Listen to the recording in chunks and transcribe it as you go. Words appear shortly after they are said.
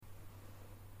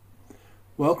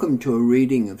Welcome to a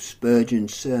reading of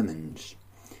Spurgeon's sermons.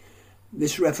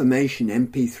 This Reformation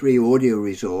MP3 audio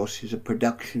resource is a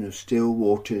production of Still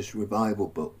Waters Revival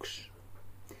Books.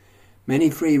 Many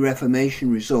free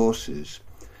Reformation resources,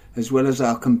 as well as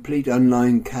our complete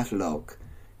online catalogue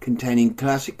containing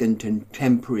classic and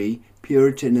contemporary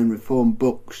Puritan and Reformed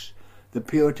books, the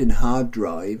Puritan hard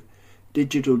drive,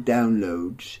 digital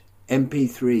downloads,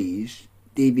 MP3s,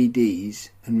 DVDs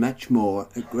and much more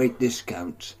at great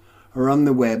discounts, are on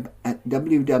the web at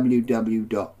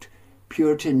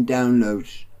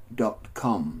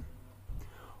www.puritandownloads.com.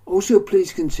 Also,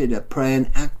 please consider, pray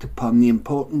and act upon the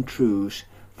important truths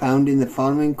found in the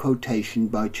following quotation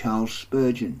by Charles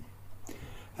Spurgeon.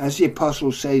 As the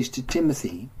Apostle says to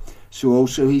Timothy, so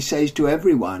also he says to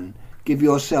everyone, give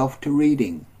yourself to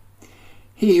reading.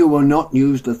 He who will not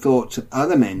use the thoughts of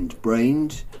other men's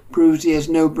brains proves he has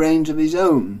no brains of his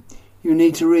own. You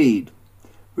need to read.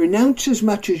 Renounce as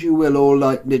much as you will all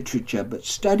light literature, but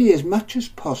study as much as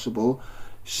possible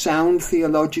sound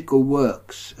theological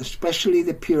works, especially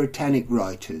the Puritanic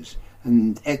writers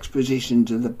and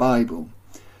expositions of the Bible.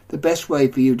 The best way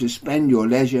for you to spend your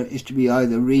leisure is to be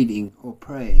either reading or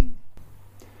praying.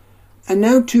 And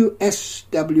now to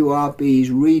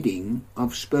SWRB's reading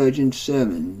of Spurgeon's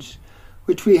sermons,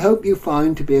 which we hope you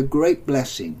find to be a great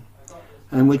blessing,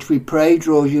 and which we pray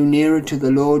draws you nearer to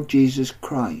the Lord Jesus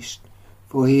Christ.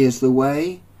 For he is the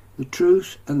way, the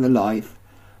truth, and the life,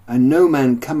 and no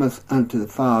man cometh unto the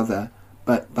Father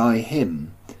but by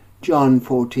him. John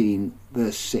 14,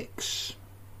 verse 6.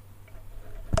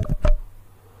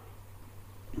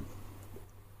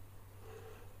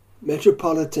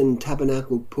 Metropolitan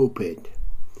Tabernacle Pulpit.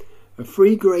 A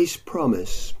Free Grace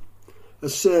Promise. A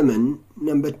sermon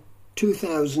number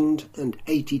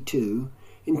 2082,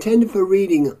 intended for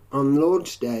reading on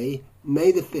Lord's Day,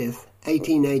 May the 5th,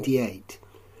 1888.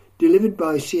 Delivered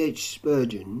by C.H.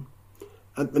 Spurgeon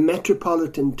at the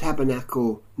Metropolitan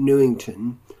Tabernacle,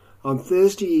 Newington, on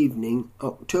Thursday evening,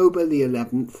 October the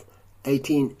 11th,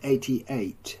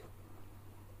 1888.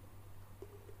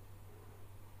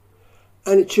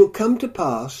 And it shall come to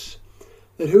pass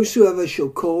that whosoever shall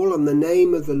call on the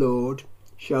name of the Lord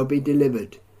shall be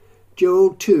delivered.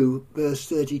 Joel 2, verse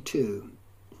 32.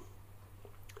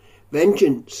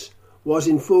 Vengeance was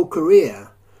in full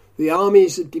career. The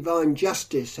armies of divine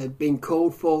justice had been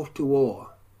called forth to war.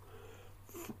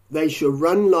 They shall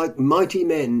run like mighty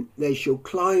men. They shall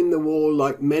climb the wall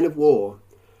like men of war.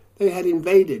 They had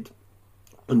invaded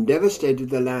and devastated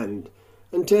the land,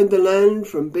 and turned the land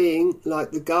from being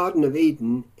like the Garden of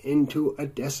Eden into a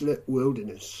desolate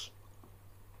wilderness.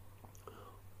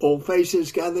 All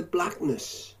faces gathered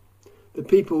blackness. The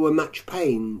people were much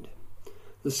pained.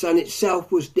 The sun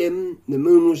itself was dim, the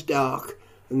moon was dark,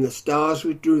 and the stars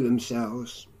withdrew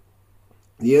themselves.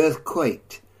 The earth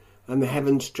quaked, and the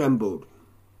heavens trembled.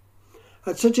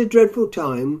 At such a dreadful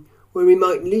time, when we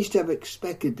might least have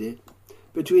expected it,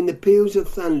 between the peals of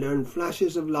thunder and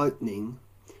flashes of lightning,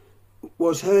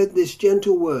 was heard this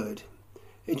gentle word,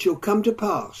 It shall come to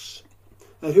pass,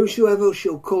 that whosoever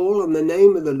shall call on the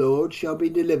name of the Lord shall be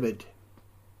delivered.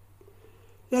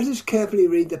 Let us carefully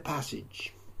read the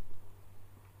passage.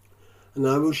 And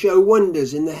I will show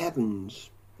wonders in the heavens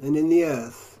and in the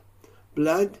earth,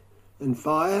 blood and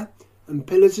fire and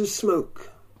pillars of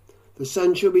smoke. The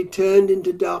sun shall be turned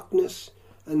into darkness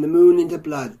and the moon into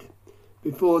blood,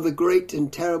 before the great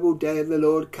and terrible day of the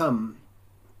Lord come.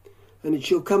 And it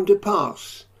shall come to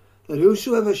pass that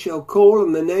whosoever shall call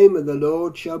on the name of the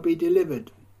Lord shall be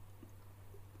delivered.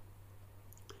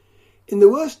 In the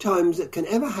worst times that can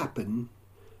ever happen,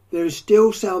 there is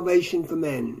still salvation for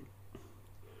men.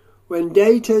 When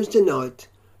day turns to night,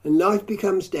 and life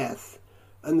becomes death,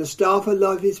 and the staff of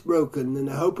life is broken, and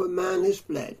the hope of man has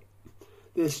fled,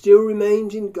 there still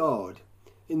remains in God,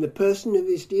 in the person of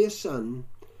his dear Son,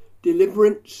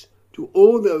 deliverance to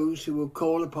all those who will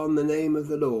call upon the name of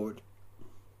the Lord.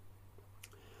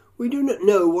 We do not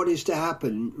know what is to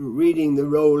happen. Reading the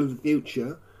roll of the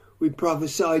future, we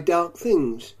prophesy dark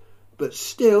things, but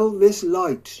still this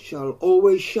light shall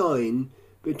always shine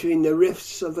between the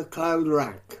rifts of the cloud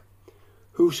rack.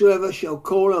 Whosoever shall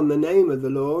call on the name of the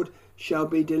Lord shall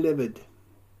be delivered.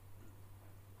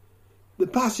 The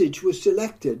passage was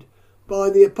selected by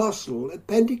the Apostle at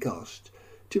Pentecost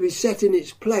to be set in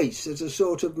its place as a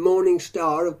sort of morning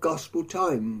star of gospel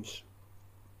times.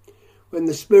 When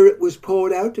the Spirit was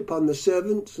poured out upon the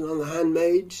servants and on the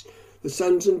handmaids, the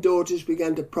sons and daughters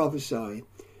began to prophesy.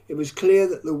 It was clear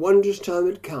that the wondrous time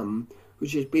had come,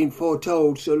 which had been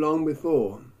foretold so long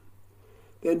before.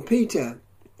 Then Peter,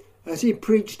 as he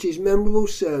preached his memorable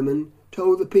sermon,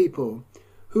 told the people,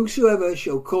 Whosoever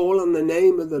shall call on the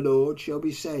name of the Lord shall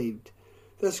be saved.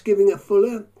 thus giving a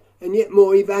fuller and yet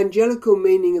more evangelical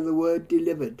meaning of the word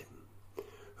delivered.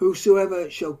 Whosoever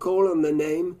shall call on the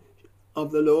name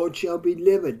of the Lord shall be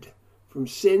delivered from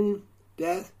sin,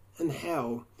 death, and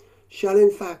hell, shall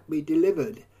in fact be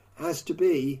delivered, as to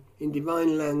be, in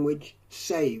divine language,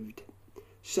 saved.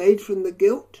 Saved from the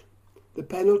guilt, the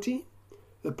penalty,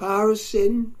 the power of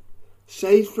sin,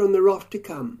 saved from the wrath to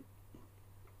come.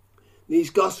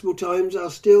 These gospel times are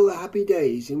still the happy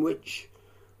days in which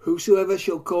whosoever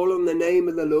shall call on the name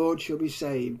of the Lord shall be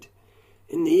saved.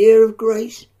 In the year of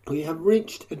grace we have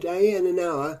reached a day and an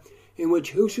hour in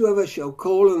which whosoever shall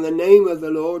call on the name of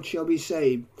the Lord shall be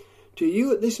saved. To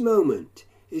you at this moment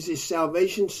is this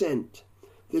salvation sent.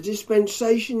 The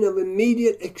dispensation of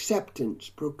immediate acceptance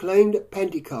proclaimed at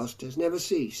Pentecost has never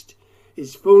ceased.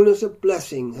 Its fullness of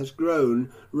blessing has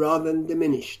grown rather than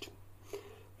diminished.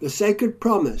 The sacred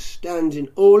promise stands in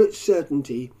all its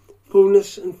certainty,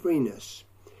 fullness and freeness.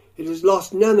 It has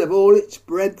lost none of all its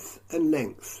breadth and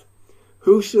length.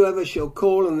 Whosoever shall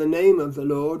call on the name of the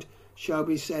Lord shall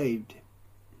be saved.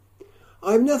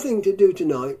 I have nothing to do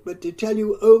tonight but to tell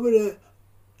you over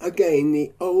again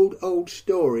the old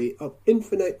story of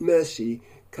infinite mercy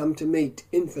come to meet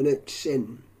infinite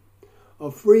sin,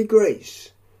 of free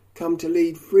grace come to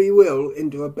lead free will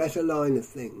into a better line of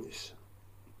things,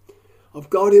 of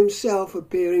God himself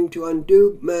appearing to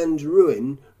undo man's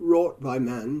ruin wrought by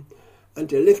man and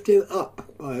to lift him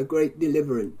up by a great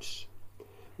deliverance.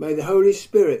 May the Holy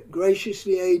Spirit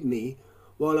graciously aid me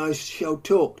while I shall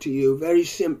talk to you very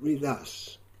simply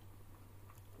thus.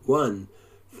 1.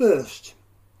 First,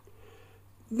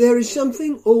 there is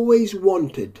something always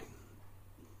wanted.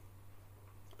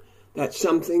 That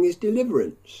something is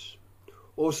deliverance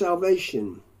or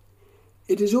salvation.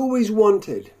 It is always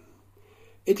wanted.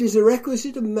 It is a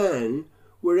requisite of man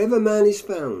wherever man is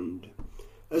found.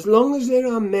 As long as there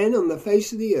are men on the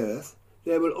face of the earth,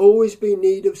 there will always be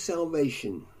need of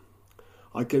salvation.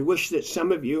 I could wish that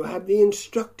some of you had the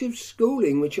instructive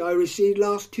schooling which I received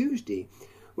last Tuesday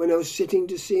when I was sitting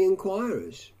to see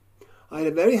inquirers. I had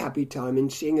a very happy time in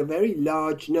seeing a very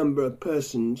large number of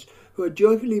persons who had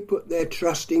joyfully put their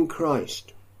trust in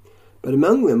Christ. But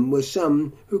among them were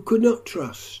some who could not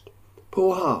trust,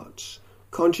 poor hearts,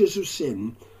 conscious of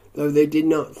sin, though they did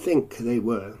not think they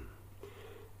were.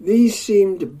 These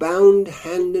seemed bound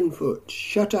hand and foot,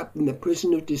 shut up in the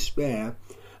prison of despair,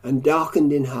 and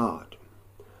darkened in heart.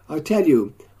 I tell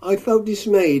you, I felt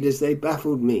dismayed as they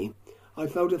baffled me. I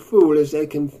felt a fool as they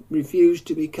refused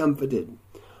to be comforted.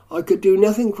 I could do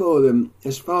nothing for them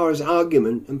as far as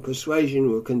argument and persuasion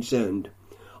were concerned.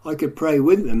 I could pray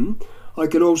with them. I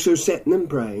could also set them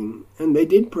praying, and they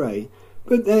did pray.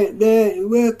 But there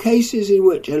were cases in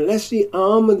which, unless the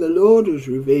arm of the Lord was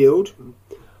revealed,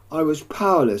 I was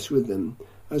powerless with them,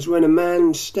 as when a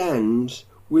man stands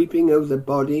weeping over the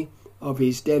body of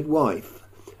his dead wife,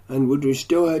 and would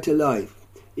restore her to life,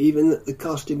 even at the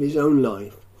cost of his own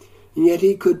life, and yet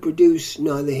he could produce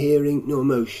neither hearing nor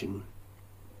motion.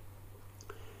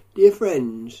 Dear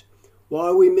friends,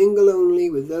 while we mingle only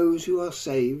with those who are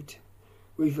saved,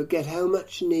 we forget how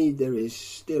much need there is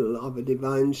still of a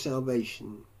divine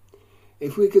salvation.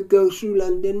 If we could go through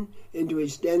London into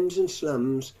its dens and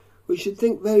slums, we should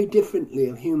think very differently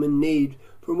of human need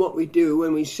from what we do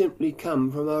when we simply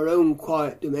come from our own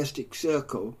quiet domestic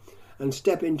circle and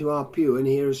step into our pew and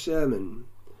hear a sermon.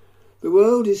 The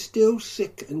world is still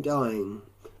sick and dying.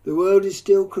 The world is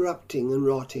still corrupting and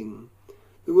rotting.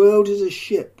 The world is a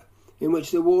ship in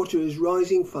which the water is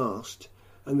rising fast,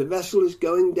 and the vessel is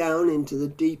going down into the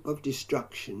deep of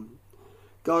destruction.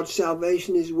 God's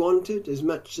salvation is wanted as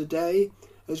much today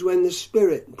as when the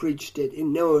Spirit preached it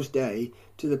in Noah's day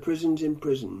to the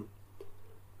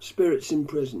spirits in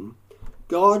prison.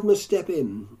 God must step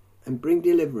in and bring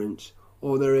deliverance,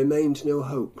 or there remains no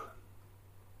hope.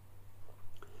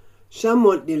 Some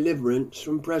want deliverance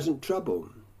from present trouble.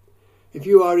 If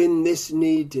you are in this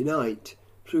need tonight,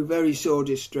 through very sore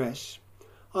distress,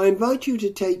 I invite you to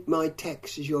take my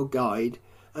text as your guide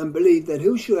and believe that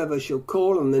whosoever shall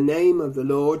call on the name of the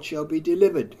Lord shall be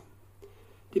delivered.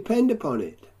 Depend upon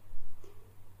it.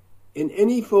 In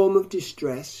any form of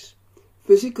distress,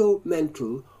 physical,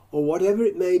 mental, or whatever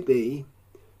it may be,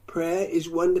 prayer is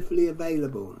wonderfully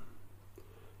available.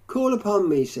 Call upon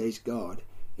me, says God,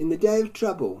 in the day of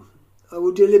trouble. I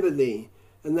will deliver thee,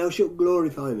 and thou shalt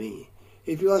glorify me.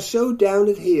 If you are so down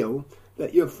at heel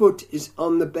that your foot is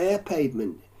on the bare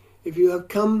pavement, if you have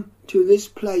come to this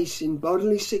place in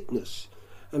bodily sickness,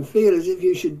 and feel as if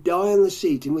you should die on the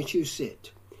seat in which you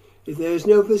sit, if there is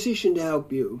no physician to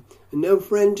help you, and no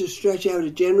friend to stretch out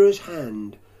a generous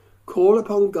hand, call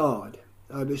upon God,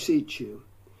 I beseech you.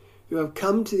 You have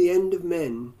come to the end of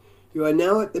men. You are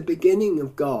now at the beginning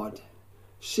of God.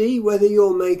 See whether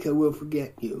your Maker will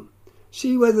forget you.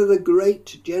 See whether the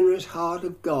great, generous heart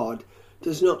of God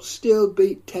does not still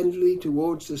beat tenderly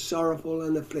towards the sorrowful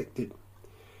and afflicted.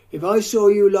 If I saw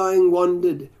you lying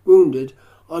wounded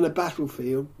on a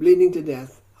battlefield, bleeding to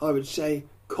death, I would say,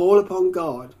 call upon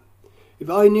God. If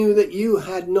I knew that you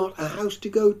had not a house to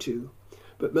go to,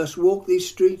 but must walk these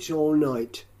streets all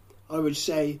night, I would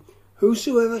say,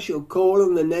 whosoever shall call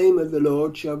on the name of the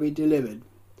Lord shall be delivered.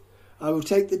 I will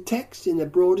take the text in the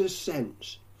broadest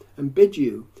sense and bid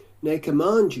you, nay,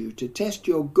 command you to test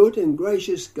your good and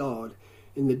gracious God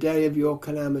in the day of your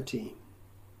calamity.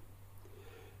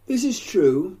 This is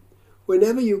true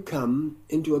whenever you come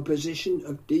into a position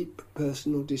of deep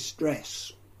personal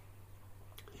distress.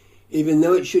 Even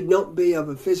though it should not be of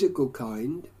a physical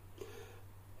kind,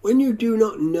 when you do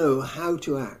not know how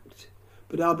to act,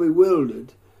 but are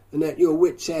bewildered and at your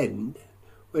wits' end,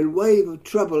 when wave of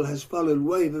trouble has followed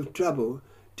wave of trouble,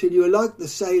 till you are like the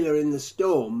sailor in the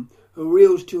storm who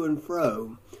reels to and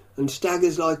fro and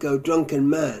staggers like a drunken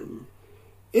man,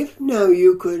 if now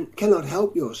you cannot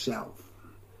help yourself,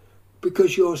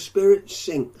 because your spirit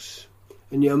sinks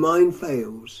and your mind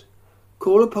fails,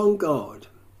 call upon God,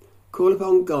 call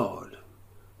upon God,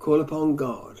 call upon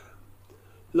God.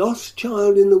 Lost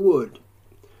child in the wood,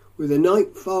 with a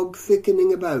night fog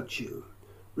thickening about you,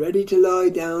 ready to lie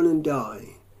down and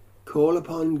die, call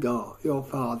upon God, your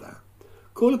Father.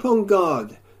 Call upon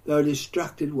God, thou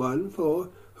distracted one, for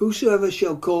whosoever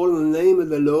shall call on the name of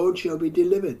the Lord shall be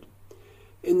delivered.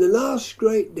 In the last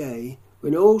great day,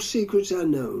 when all secrets are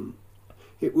known,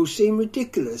 it will seem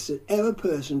ridiculous that ever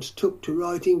persons took to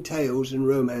writing tales and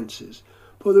romances,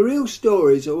 for the real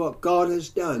stories of what God has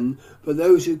done for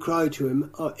those who cry to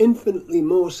him are infinitely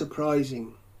more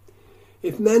surprising.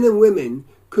 If men and women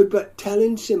could but tell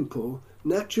in simple,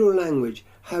 natural language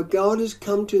how God has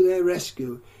come to their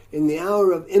rescue in the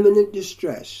hour of imminent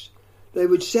distress, they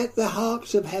would set the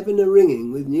harps of heaven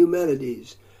a-ringing with new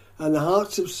melodies, and the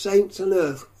hearts of saints on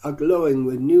earth are glowing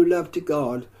with new love to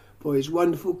God for his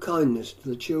wonderful kindness to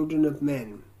the children of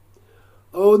men.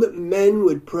 Oh, that men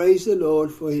would praise the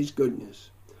Lord for his goodness.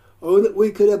 Oh, that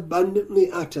we could abundantly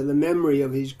utter the memory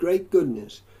of his great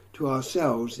goodness to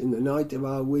ourselves in the night of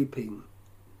our weeping.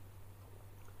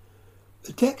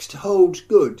 The text holds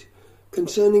good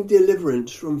concerning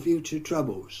deliverance from future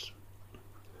troubles.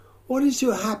 What is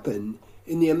to happen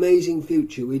in the amazing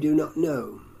future we do not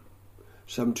know.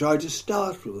 Some try to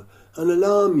startle and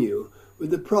alarm you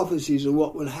with the prophecies of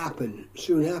what will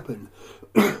soon happen,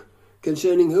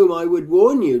 concerning whom I would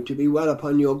warn you to be well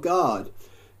upon your guard.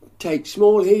 Take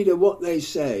small heed of what they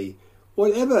say.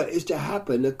 Whatever is to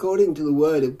happen according to the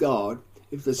word of God,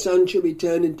 if the sun shall be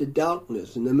turned into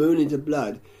darkness and the moon into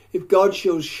blood, if God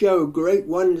shall show great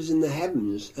wonders in the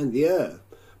heavens and the earth,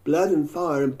 blood and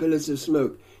fire and pillars of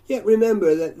smoke, yet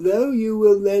remember that though you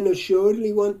will then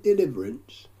assuredly want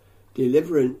deliverance,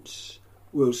 deliverance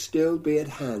will still be at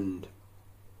hand.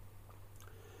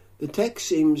 The text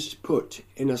seems put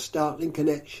in a startling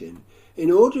connection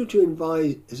in order to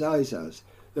advise us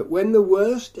that when the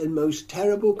worst and most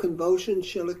terrible convulsions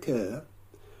shall occur,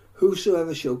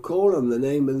 whosoever shall call on the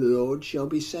name of the Lord shall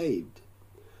be saved.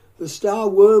 The star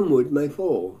wormwood may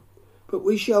fall, but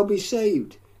we shall be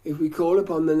saved if we call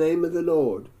upon the name of the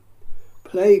Lord.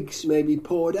 Plagues may be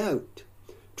poured out,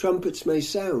 trumpets may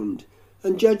sound,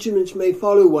 and judgments may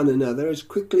follow one another as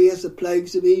quickly as the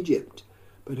plagues of Egypt,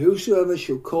 but whosoever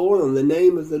shall call on the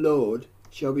name of the Lord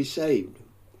shall be saved.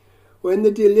 When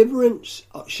the deliverance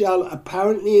shall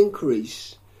apparently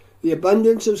increase, the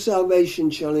abundance of salvation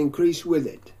shall increase with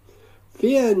it.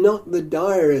 Fear not the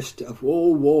direst of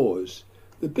all wars,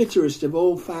 the bitterest of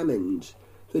all famines,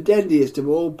 the deadliest of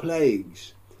all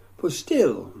plagues. For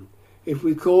still, if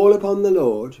we call upon the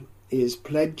Lord, he is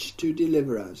pledged to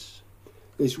deliver us.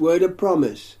 This word of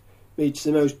promise meets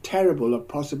the most terrible of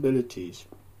possibilities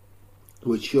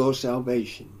with sure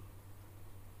salvation.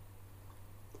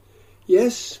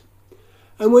 Yes,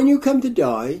 and when you come to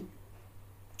die,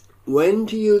 when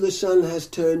to you the sun has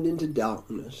turned into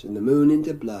darkness and the moon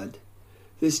into blood,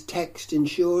 this text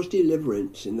ensures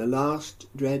deliverance in the last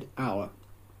dread hour.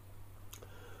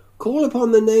 Call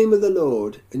upon the name of the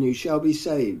Lord, and you shall be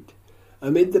saved.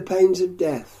 Amid the pains of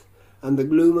death and the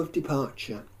gloom of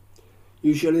departure,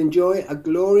 you shall enjoy a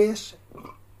glorious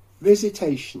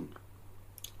visitation,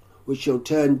 which shall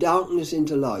turn darkness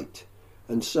into light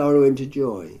and sorrow into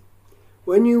joy.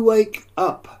 When you wake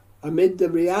up amid the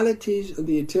realities of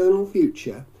the eternal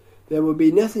future, there will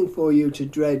be nothing for you to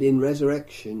dread in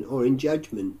resurrection or in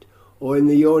judgment or in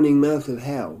the yawning mouth of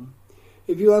hell.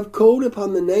 If you have called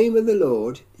upon the name of the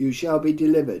Lord, you shall be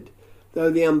delivered. though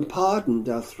the unpardoned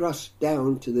are thrust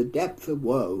down to the depth of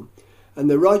woe, and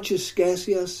the righteous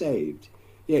scarcely are saved,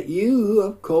 yet you who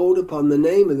have called upon the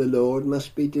name of the Lord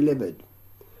must be delivered.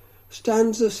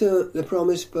 Stands the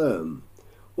promise firm.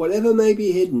 Whatever may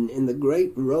be hidden in the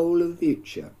great roll of the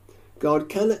future, God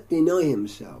cannot deny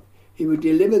himself. He will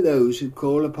deliver those who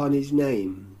call upon his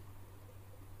name.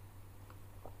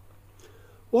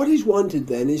 What is wanted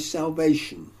then is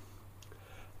salvation.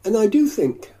 And I do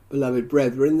think, beloved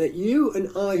brethren, that you and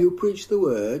I who preach the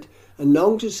word and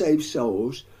long to save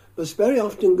souls must very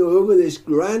often go over this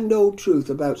grand old truth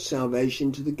about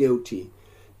salvation to the guilty,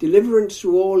 deliverance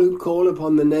to all who call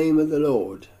upon the name of the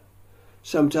Lord.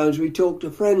 Sometimes we talk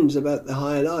to friends about the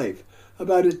higher life,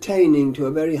 about attaining to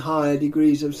a very higher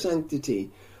degrees of sanctity,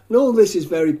 and all this is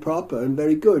very proper and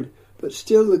very good, but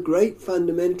still the great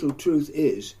fundamental truth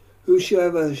is,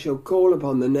 whosoever shall call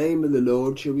upon the name of the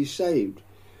Lord shall be saved.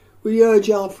 We urge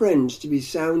our friends to be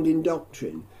sound in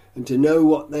doctrine, and to know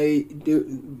what they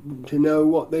do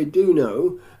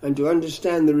know, and to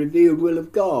understand the revealed will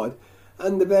of God,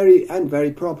 and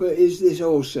very proper is this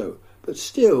also. But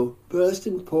still, first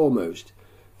and foremost,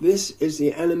 this is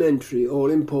the elementary,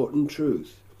 all-important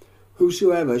truth.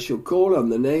 Whosoever shall call on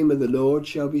the name of the Lord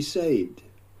shall be saved.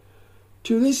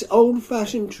 To this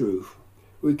old-fashioned truth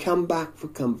we come back for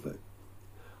comfort.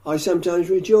 I sometimes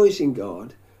rejoice in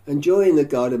God, and joy in the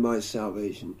God of my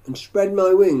salvation, and spread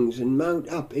my wings and mount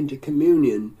up into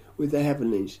communion with the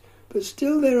heavenlies. But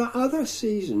still there are other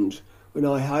seasons when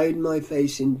I hide my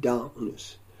face in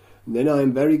darkness, and then I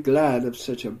am very glad of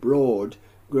such a broad,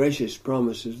 gracious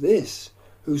promise as this,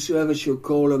 whosoever shall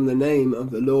call on the name of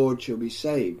the Lord shall be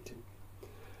saved.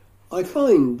 I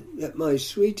find that my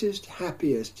sweetest,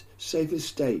 happiest, safest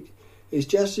state is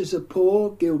just as a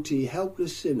poor, guilty,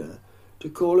 helpless sinner to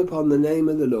call upon the name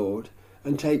of the Lord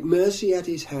and take mercy at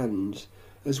his hands,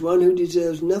 as one who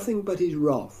deserves nothing but his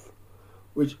wrath,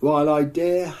 while I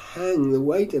dare hang the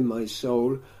weight of my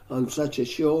soul on such a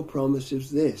sure promise as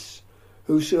this,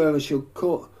 whosoever shall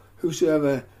call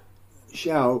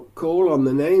on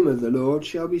the name of the Lord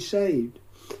shall be saved.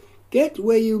 Get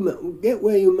where you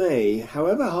may,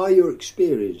 however high your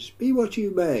experience, be what you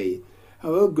may,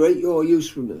 however great your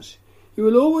usefulness, you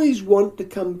will always want to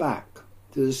come back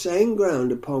to the same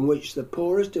ground upon which the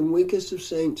poorest and weakest of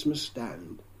saints must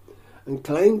stand, and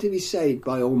claim to be saved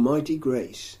by almighty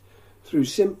grace, through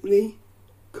simply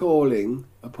calling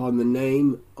upon the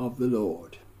name of the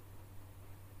Lord.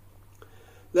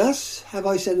 Thus have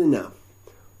I said enough.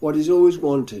 What is always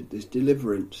wanted is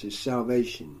deliverance, is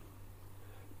salvation.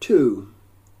 2.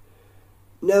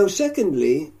 Now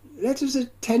secondly, let us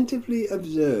attentively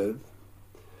observe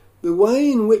the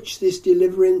way in which this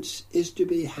deliverance is to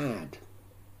be had.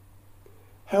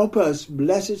 Help us,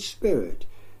 blessed Spirit,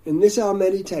 in this our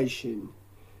meditation.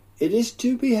 It is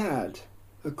to be had,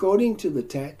 according to the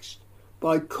text,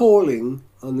 by calling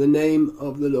on the name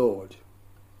of the Lord.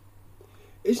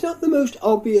 Is not the most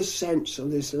obvious sense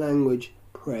of this language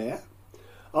prayer?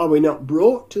 Are we not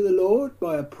brought to the Lord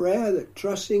by a prayer that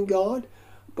trusts in God,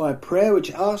 by a prayer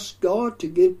which asks God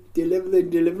to deliver the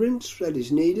deliverance that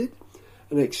is needed,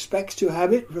 and expects to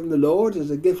have it from the Lord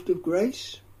as a gift of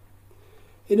grace?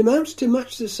 It amounts to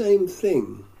much the same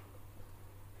thing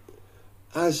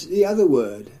as the other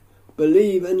word,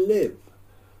 believe and live.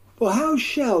 For how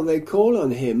shall they call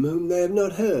on him whom they have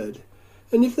not heard?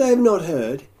 And if they have not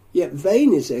heard, yet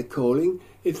vain is their calling,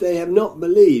 if they have not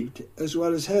believed as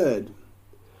well as heard.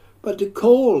 But to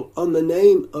call on the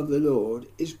name of the Lord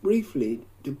is briefly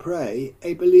to pray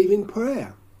a believing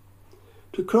prayer,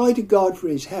 to cry to God for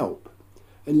his help,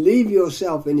 and leave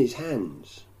yourself in his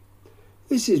hands.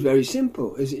 This is very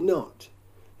simple, is it not?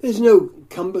 There's no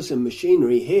cumbersome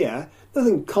machinery here,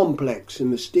 nothing complex and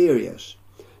mysterious.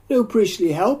 No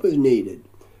priestly help is needed,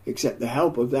 except the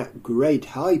help of that great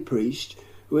high priest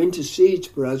who intercedes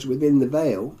for us within the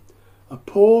veil. A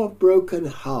poor, broken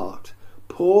heart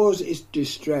pours its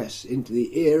distress into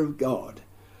the ear of God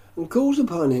and calls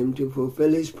upon him to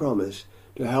fulfill his promise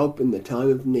to help in the time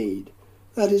of need.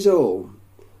 That is all.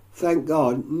 Thank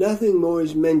God, nothing more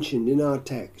is mentioned in our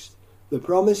text. The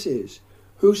promise is,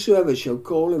 whosoever shall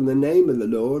call on the name of the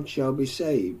Lord shall be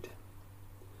saved.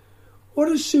 What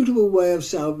a suitable way of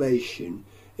salvation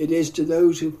it is to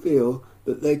those who feel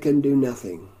that they can do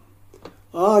nothing.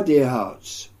 Ah, dear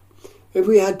hearts, if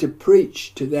we had to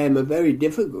preach to them a very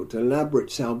difficult,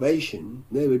 elaborate salvation,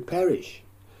 they would perish.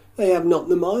 They have not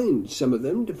the mind, some of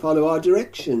them, to follow our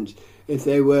directions if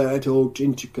they were at all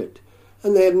intricate,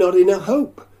 and they have not enough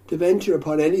hope to venture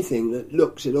upon anything that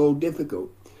looks at all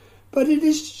difficult. But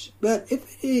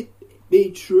if it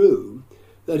be true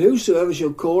that whosoever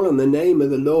shall call on the name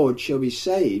of the Lord shall be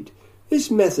saved, This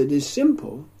method is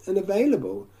simple and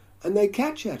available, and they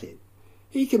catch at it.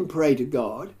 He can pray to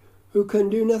God, who can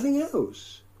do nothing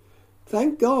else.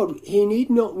 Thank God he need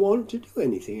not want to do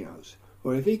anything else,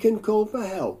 for if he can call for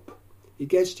help, he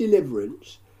gets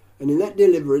deliverance, and in that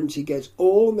deliverance he gets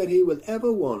all that he will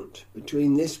ever want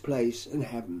between this place and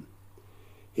heaven.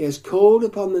 He has called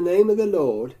upon the name of the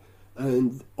Lord,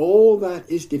 and all that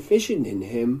is deficient in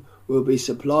him will be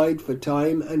supplied for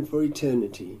time and for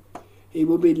eternity. He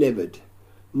will be delivered,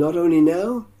 not only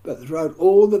now, but throughout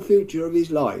all the future of his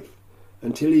life,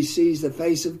 until he sees the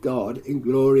face of God in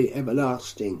glory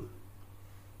everlasting.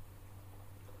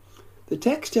 The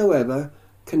text, however,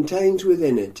 contains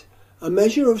within it a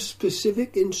measure of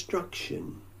specific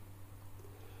instruction.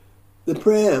 The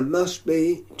prayer must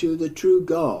be to the true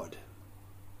God.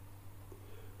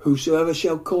 Whosoever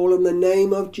shall call on the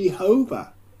name of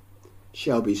Jehovah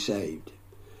shall be saved.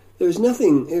 There is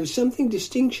something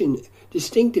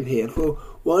distinctive here. For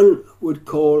one would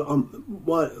call on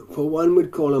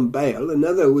Baal,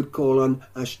 another would call on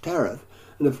Ashtaroth,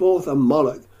 and a fourth on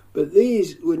Moloch, but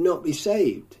these would not be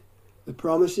saved. The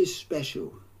promise is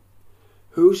special.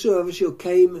 Whosoever shall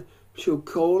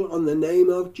call on the name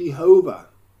of Jehovah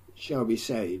shall be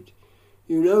saved.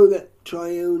 You know that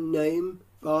triune name,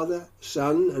 Father,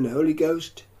 Son, and Holy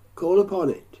Ghost. Call upon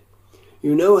it.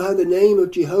 You know how the name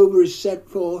of Jehovah is set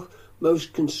forth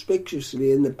most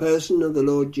conspicuously in the person of the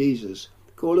Lord Jesus.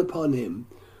 Call upon him.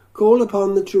 Call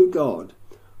upon the true God.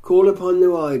 Call upon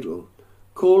no idol.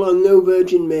 Call on no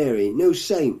Virgin Mary, no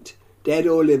saint, dead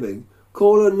or living.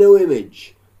 Call on no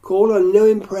image. Call on no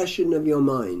impression of your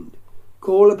mind.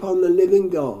 Call upon the living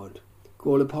God.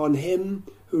 Call upon him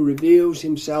who reveals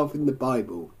himself in the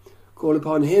Bible. Call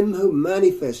upon him who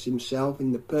manifests himself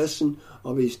in the person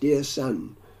of his dear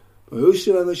Son. For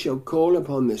whosoever shall call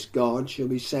upon this God shall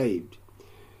be saved.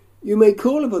 You may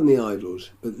call upon the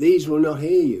idols, but these will not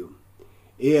hear you.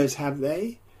 Ears have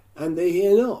they, and they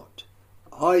hear not.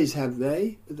 Eyes have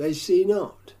they, but they see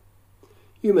not.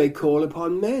 You may call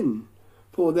upon men,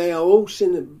 for they are all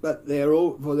sinners,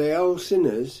 for they are all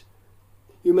sinners.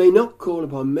 You may not call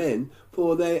upon men,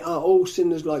 for they are all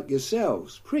sinners like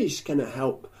yourselves. Priests cannot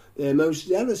help their most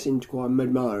zealous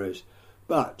admirers.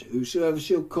 But whosoever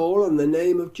shall call on the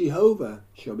name of Jehovah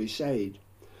shall be saved.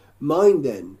 Mind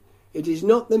then, it is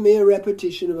not the mere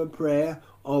repetition of a prayer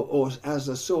or as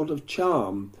a sort of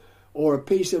charm or a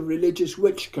piece of religious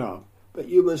witchcraft, but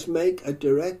you must make a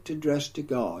direct address to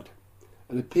God,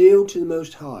 an appeal to the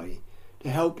Most High to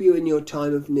help you in your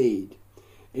time of need.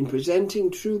 In presenting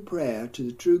true prayer to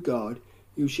the true God,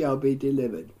 you shall be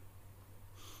delivered.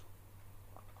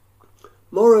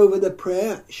 Moreover, the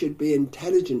prayer should be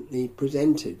intelligently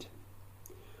presented.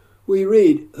 We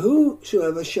read,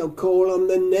 whosoever shall call on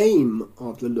the name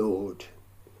of the Lord.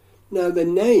 Now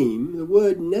the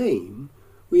word name,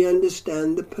 we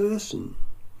understand the person,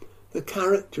 the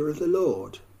character of the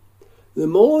Lord. The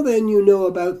more then you know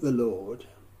about the Lord,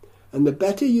 and the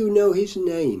better you know his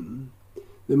name,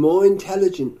 the more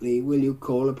intelligently will you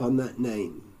call upon that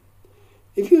name.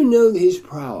 If you know his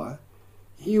power,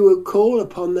 you will call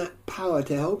upon that power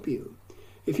to help you.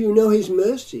 If you know his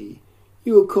mercy,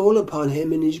 you will call upon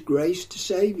him in his grace to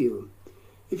save you.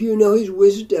 If you know his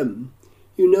wisdom,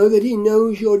 you know that he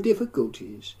knows your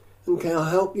difficulties and can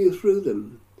help you through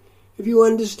them. If you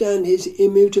understand his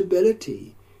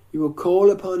immutability, you will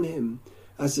call upon him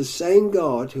as the same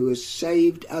God who has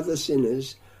saved other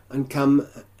sinners and come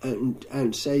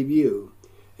and save you.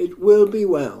 It will be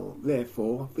well,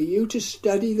 therefore, for you to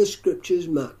study the Scriptures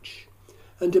much,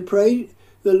 and to pray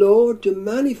the Lord to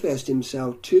manifest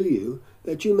himself to you,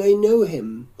 that you may know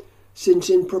him, since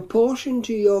in proportion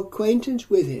to your acquaintance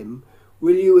with him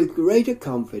will you with greater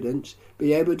confidence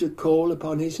be able to call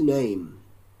upon his name.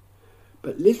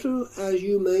 But little as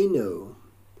you may know,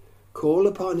 call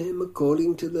upon him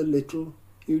according to the little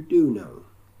you do know.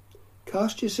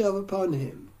 Cast yourself upon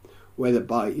him, whether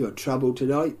by your trouble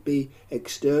tonight be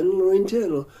external or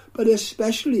internal, but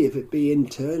especially if it be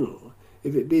internal,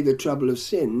 if it be the trouble of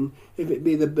sin, if it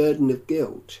be the burden of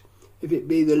guilt, if it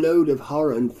be the load of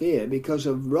horror and fear because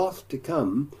of wrath to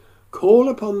come, call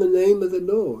upon the name of the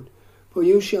Lord, for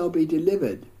you shall be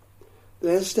delivered.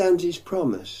 There stands his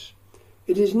promise.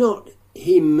 It is not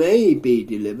he may be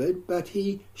delivered, but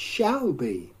he shall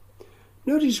be.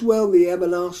 Notice well the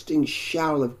everlasting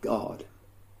shall of God.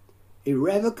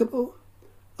 Irrevocable,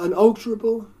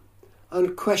 unalterable,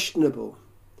 unquestionable,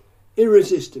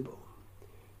 irresistible.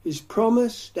 His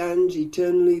promise stands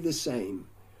eternally the same.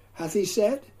 Hath he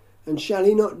said, and shall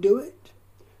he not do it?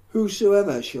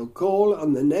 Whosoever shall call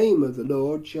on the name of the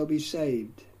Lord shall be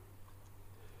saved.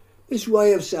 This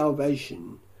way of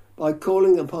salvation, by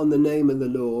calling upon the name of the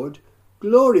Lord,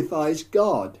 glorifies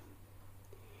God.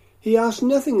 He asks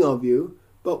nothing of you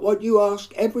but what you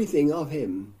ask everything of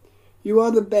him. You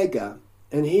are the beggar,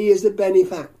 and he is the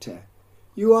benefactor.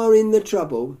 You are in the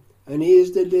trouble, and he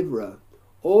is the deliverer.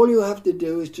 All you have to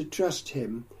do is to trust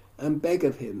him and beg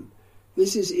of him.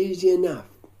 This is easy enough.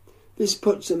 This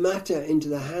puts the matter into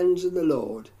the hands of the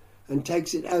Lord and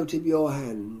takes it out of your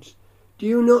hands. Do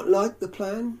you not like the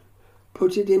plan?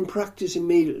 Put it in practice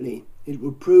immediately. It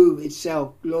will prove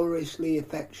itself gloriously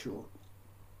effectual.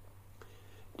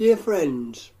 Dear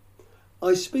friends,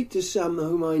 I speak to some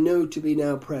whom I know to be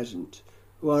now present,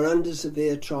 who are under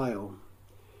severe trial.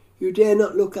 You dare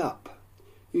not look up.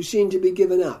 You seem to be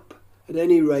given up. At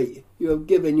any rate, you have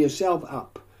given yourself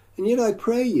up. And yet I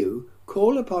pray you,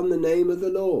 call upon the name of the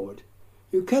Lord.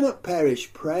 You cannot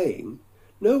perish praying.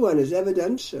 No one has ever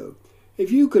done so.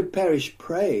 If you could perish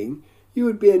praying, you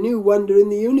would be a new wonder in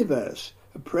the universe.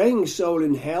 A praying soul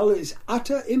in hell is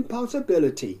utter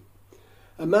impossibility.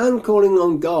 A man calling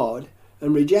on God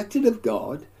and rejected of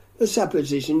God, the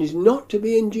supposition is not to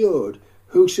be endured.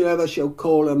 Whosoever shall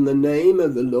call on the name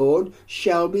of the Lord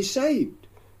shall be saved.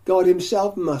 God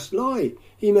himself must lie.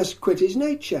 He must quit his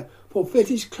nature, forfeit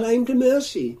his claim to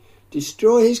mercy,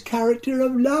 destroy his character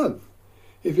of love.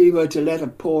 If he were to let a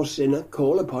poor sinner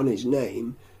call upon his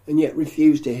name and yet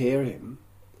refuse to hear him,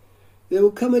 there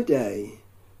will come a day,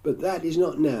 but that is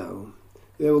not now.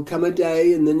 There will come a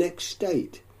day in the next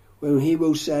state when he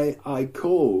will say, I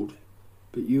called,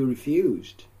 but you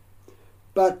refused.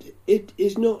 But it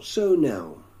is not so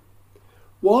now.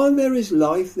 While there is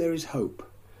life, there is hope.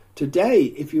 Today,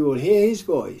 if you will hear his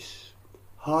voice,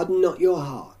 harden not your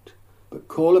heart, but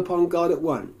call upon God at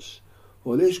once,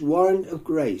 for this warrant of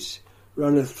grace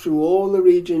runneth through all the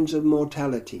regions of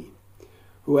mortality.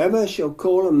 Whoever shall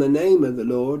call on the name of the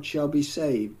Lord shall be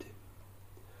saved.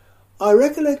 I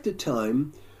recollect a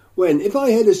time when, if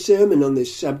I had a sermon on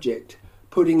this subject,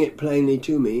 putting it plainly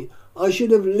to me, I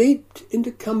should have leaped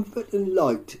into comfort and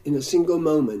light in a single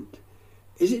moment.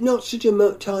 Is it not such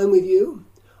a time with you?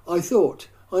 I thought,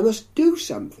 I must do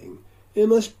something. There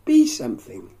must be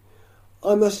something.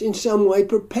 I must in some way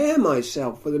prepare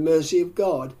myself for the mercy of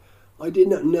God. I did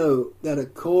not know that a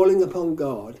calling upon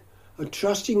God, a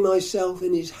trusting myself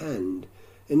in his hand,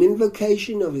 an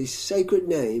invocation of his sacred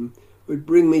name would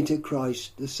bring me to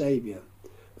Christ the Saviour.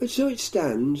 But so it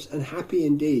stands, and happy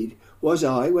indeed was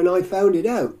I when I found it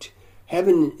out.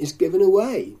 Heaven is given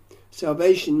away.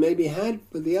 Salvation may be had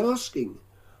for the asking.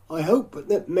 I hope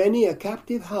that many a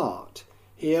captive heart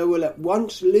here will at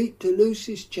once leap to loose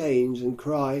his chains and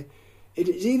cry, it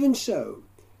is even so.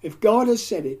 If God has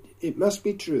said it, it must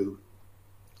be true.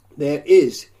 There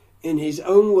is, in his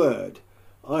own word,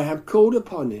 I have called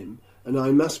upon him, and I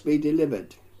must be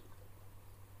delivered.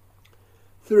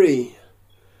 3.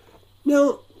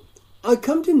 Now, I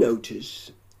come to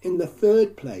notice, in the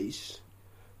third place,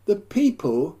 the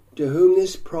people to whom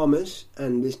this promise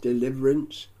and this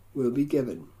deliverance will be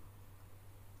given.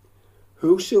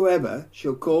 Whosoever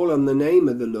shall call on the name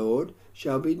of the Lord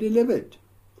shall be delivered.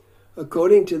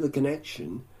 According to the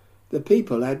connection, the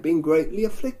people had been greatly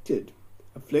afflicted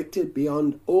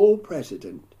beyond all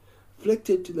precedent,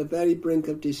 afflicted to the very brink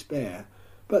of despair.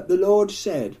 But the Lord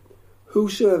said,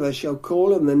 whosoever shall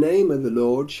call on the name of the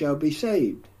Lord shall be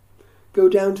saved. Go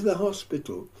down to the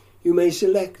hospital. You may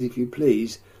select, if you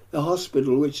please, the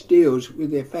hospital which deals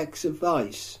with the effects of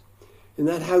vice. In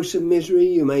that house of misery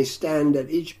you may stand at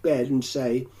each bed and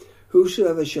say,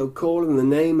 whosoever shall call on the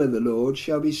name of the Lord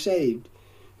shall be saved.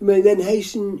 You may then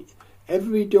hasten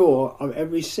every door of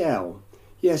every cell,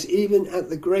 yes, even at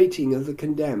the grating of the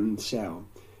condemned cell,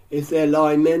 if there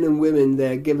lie men and women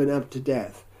there given up to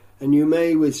death, and you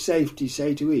may with safety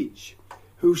say to each,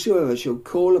 whosoever shall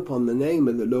call upon the name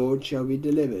of the Lord shall be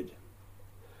delivered.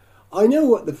 I know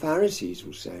what the Pharisees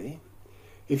will say.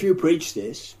 If you preach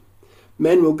this,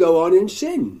 men will go on in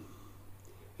sin.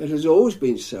 It has always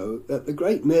been so that the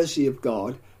great mercy of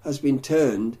God has been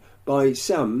turned by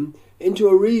some into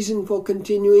a reason for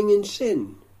continuing in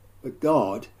sin. But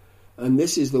God, and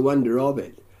this is the wonder of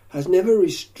it, has never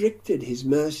restricted his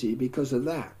mercy because of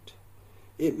that.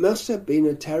 It must have been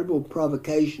a terrible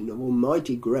provocation of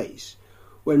almighty grace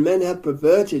when men have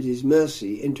perverted his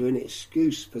mercy into an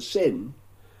excuse for sin.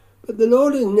 But the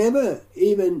Lord has never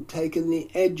even taken the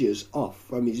edges off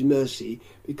from his mercy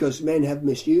because men have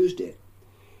misused it.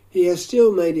 He has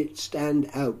still made it stand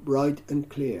out bright and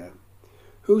clear.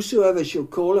 Whosoever shall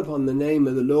call upon the name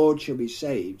of the Lord shall be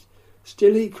saved.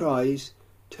 Still he cries,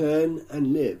 turn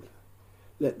and live.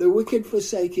 Let the wicked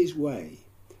forsake his way,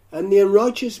 and the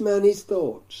unrighteous man his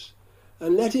thoughts,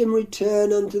 and let him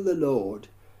return unto the Lord,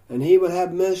 and he will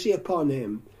have mercy upon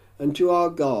him, and to our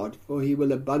God, for he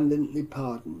will abundantly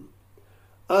pardon.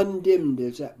 Undimmed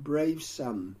as that brave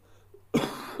sun,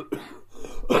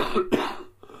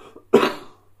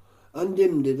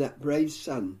 undimmed as that brave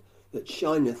sun that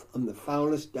shineth on the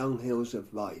foulest dunghills of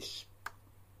vice.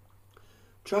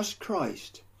 Trust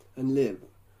Christ and live.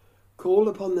 Call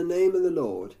upon the name of the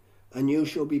Lord, and you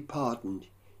shall be pardoned.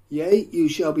 Yea, you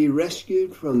shall be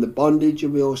rescued from the bondage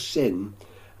of your sin,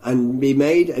 and be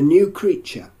made a new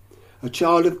creature, a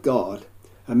child of God,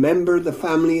 a member of the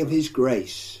family of his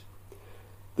grace.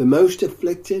 The most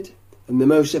afflicted and the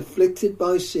most afflicted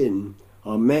by sin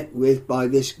are met with by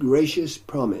this gracious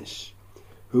promise: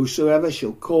 whosoever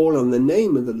shall call on the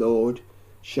name of the Lord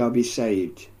shall be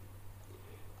saved.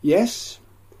 Yes,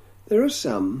 there are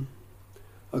some,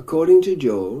 according to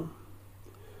Joel,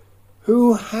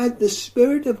 who had the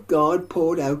Spirit of God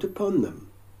poured out upon them.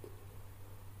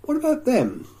 What about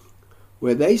them?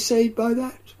 Were they saved by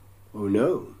that? Oh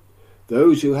no.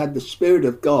 Those who had the Spirit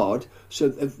of God, so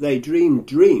that they dreamed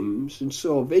dreams and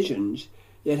saw visions,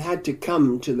 yet had to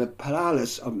come to the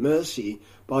palace of mercy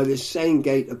by this same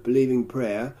gate of believing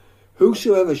prayer: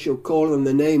 whosoever shall call on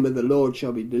the name of the Lord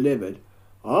shall be delivered.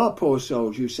 Ah, poor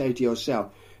souls, you say to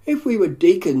yourself, if we were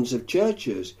deacons of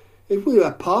churches, if we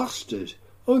were pastors,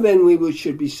 oh, then we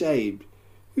should be saved.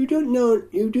 You do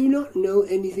not know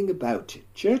anything about it.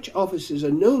 Church officers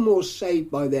are no more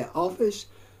saved by their office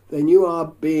than you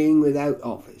are being without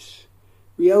office.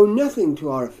 We owe nothing to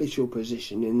our official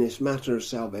position in this matter of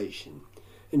salvation.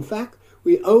 In fact,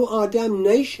 we owe our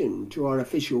damnation to our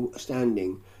official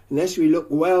standing, unless we look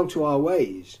well to our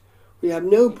ways. We have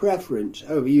no preference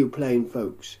over you plain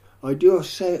folks. I do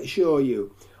assure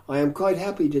you, I am quite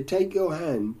happy to take your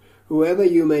hand, whoever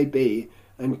you may be,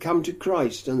 and come to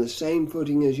Christ on the same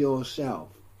footing as yourself.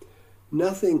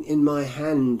 Nothing in my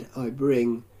hand I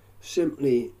bring,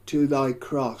 simply to thy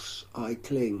cross I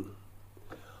cling.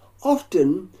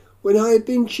 Often, when I have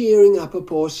been cheering up a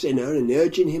poor sinner and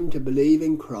urging him to believe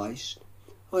in Christ,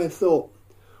 I have thought,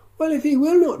 well, if he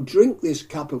will not drink this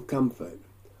cup of comfort,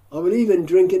 I will even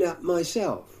drink it up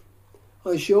myself.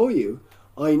 I assure you,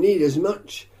 I need as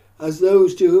much as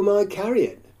those to whom I carry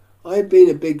it. I have been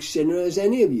a big sinner as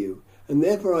any of you, and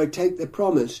therefore I take the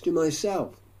promise to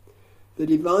myself. The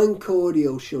divine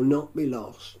cordial shall not be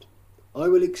lost. I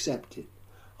will accept it.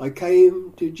 I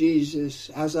came to Jesus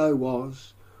as I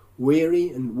was, weary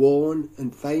and worn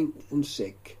and faint and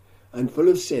sick and full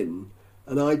of sin,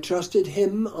 and I trusted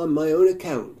him on my own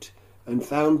account and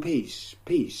found peace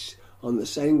on the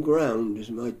same ground as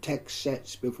my text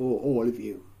sets before all of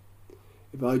you.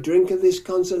 If I drink of this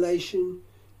consolation,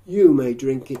 you may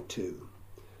drink it too.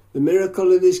 The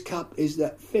miracle of this cup is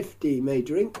that 50 may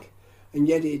drink, and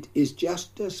yet it is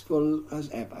just as full as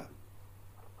ever.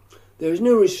 There is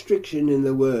no restriction in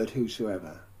the word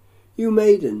whosoever. You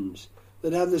maidens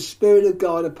that have the Spirit of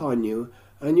God upon you,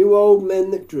 and you old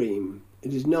men that dream,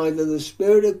 it is neither the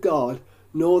Spirit of God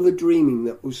nor the dreaming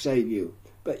that will save you,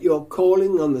 but your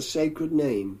calling on the sacred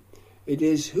name. It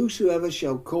is whosoever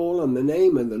shall call on the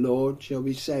name of the Lord shall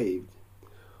be saved.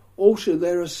 Also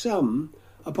there are some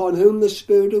upon whom the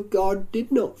Spirit of God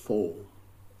did not fall.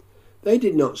 They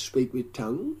did not speak with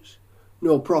tongues,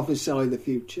 nor prophesy the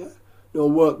future, nor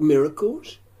work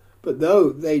miracles. But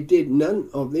though they did none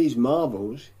of these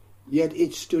marvels, yet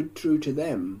it stood true to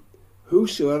them: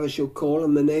 whosoever shall call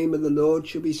on the name of the Lord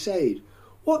shall be saved.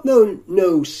 What though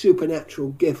no supernatural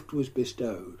gift was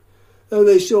bestowed? Though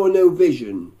they saw no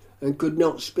vision, and could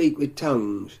not speak with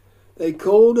tongues, they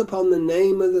called upon the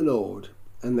name of the Lord,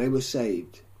 and they were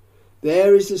saved.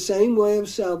 There is the same way of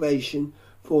salvation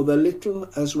for the little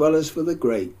as well as for the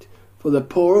great, for the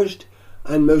poorest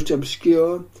and most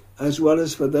obscure, as well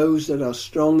as for those that are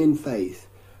strong in faith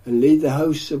and lead the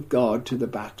hosts of God to the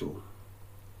battle.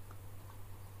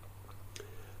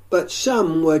 But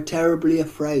some were terribly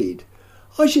afraid.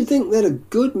 I should think that a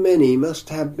good many must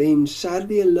have been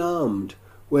sadly alarmed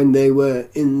when they were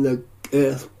in the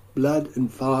earth, blood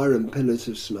and fire and pillars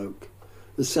of smoke.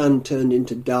 The sun turned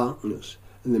into darkness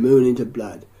and the moon into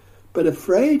blood. But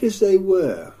afraid as they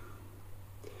were,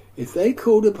 if they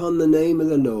called upon the name of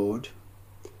the Lord,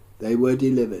 they were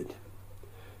delivered.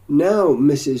 Now,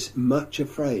 Mrs. Much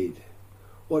Afraid,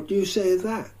 what do you say of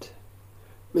that?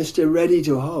 Mr. Ready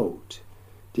to Halt,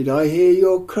 did I hear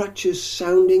your crutches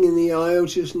sounding in the aisle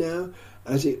just now,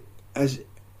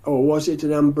 or was it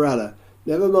an umbrella?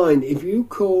 Never mind, if you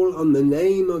call on the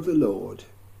name of the Lord,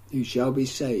 you shall be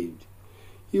saved.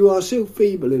 You are so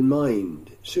feeble in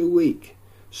mind, so weak,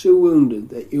 so wounded,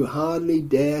 that you hardly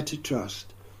dare to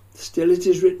trust. Still it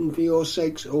is written for your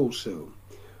sakes also: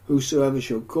 whosoever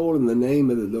shall call on the name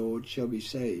of the Lord shall be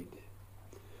saved.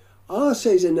 Ah,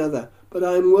 says another, but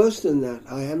I am worse than that.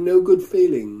 I have no good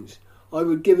feelings. I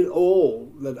would give it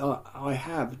all that I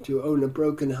have to own a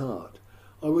broken heart.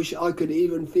 I wish I could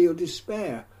even feel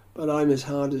despair, but I'm as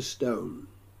hard as stone.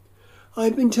 I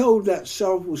have been told that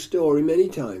sorrowful story many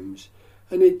times,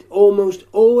 and it almost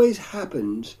always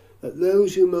happens that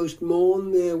those who most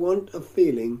mourn their want of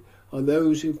feeling are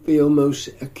those who feel most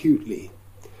acutely.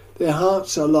 Their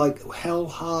hearts are like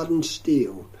hell-hardened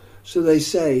steel, so they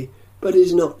say, but it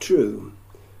is not true.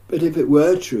 But if it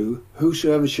were true,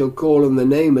 whosoever shall call on the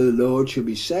name of the Lord shall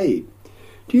be saved.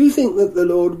 Do you think that the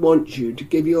Lord wants you to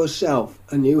give yourself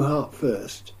a new heart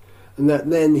first, and that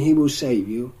then he will save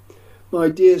you? My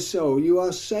dear soul, you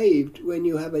are saved when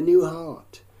you have a new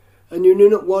heart, and you do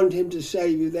not want him to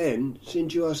save you then,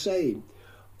 since you are saved.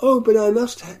 Oh, but I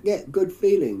must get good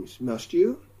feelings, must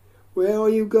you? Where are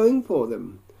you going for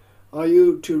them? Are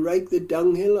you to rake the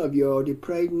dunghill of your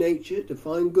depraved nature to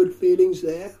find good feelings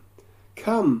there?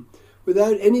 Come,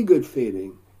 without any good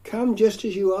feeling. Come just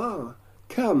as you are.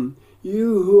 Come,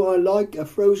 you who are like a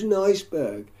frozen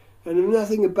iceberg, and have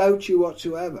nothing about you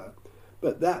whatsoever,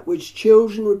 but that which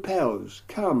chills and repels.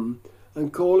 Come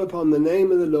and call upon the name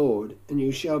of the Lord, and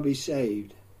you shall be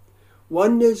saved.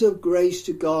 Wonders of grace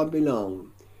to God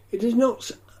belong. It is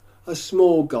not a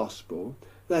small gospel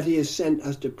that he has sent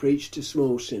us to preach to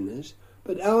small sinners,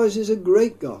 but ours is a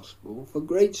great gospel for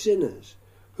great sinners.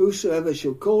 Whosoever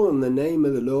shall call on the name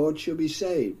of the Lord shall be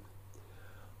saved.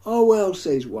 Ah, well,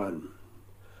 says one,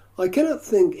 I cannot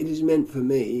think it is meant for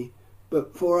me,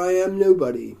 but for I am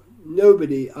nobody.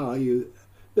 Nobody are you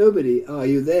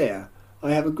there.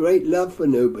 I have a great love for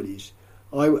nobodies.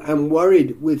 I am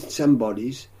worried with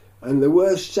somebodies, and the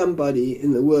worst somebody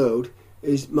in the world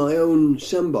is my own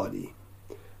somebody.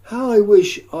 How I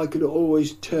wish I could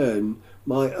always turn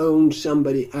my own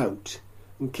somebody out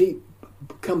and keep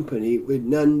company with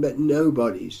none but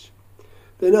nobodies.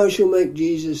 Then I shall make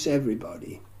Jesus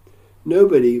everybody.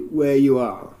 Nobody where you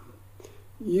are.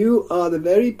 You are the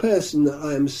very person that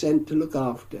I am sent to look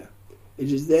after.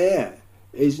 It is there.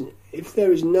 If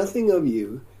there is nothing of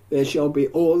you, there shall be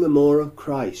all the more of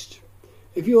Christ.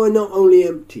 If you are not only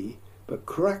empty, but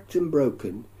cracked and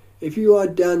broken, if you are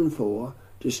done for,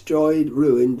 destroyed,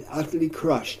 ruined, utterly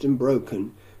crushed and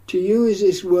broken, to you is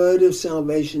this word of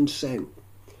salvation sent.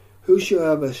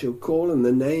 Whosoever shall call on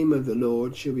the name of the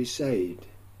Lord shall be saved.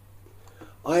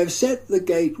 I have set the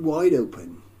gate wide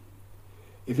open.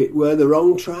 If it were the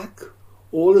wrong track,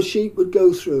 all the sheep would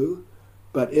go through,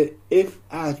 but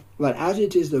as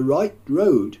it is the right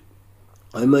road,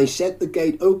 I may set the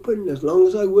gate open as long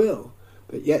as I will,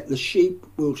 but yet the sheep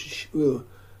will shun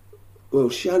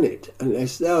it,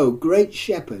 unless thou, great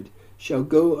shepherd, shall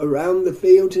go around the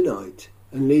field tonight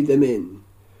and lead them in.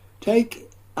 Take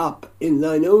up in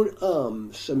thine own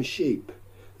arms some sheep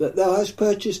that thou hast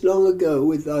purchased long ago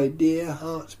with thy dear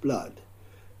heart's blood.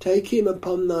 Take him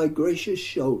upon thy gracious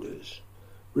shoulders.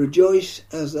 Rejoice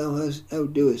as thou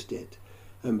doest it,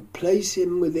 and place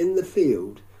him within the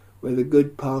field where the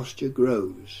good pasture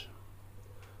grows.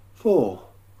 4.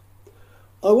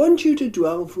 I want you to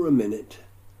dwell for a minute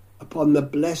upon the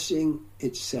blessing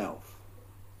itself.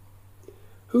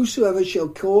 Whosoever shall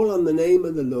call on the name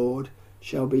of the Lord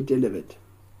shall be delivered.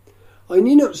 I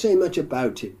need not say much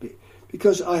about it,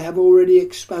 because I have already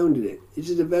expounded it. It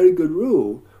is a very good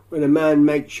rule when a man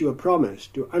makes you a promise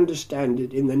to understand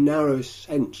it in the narrowest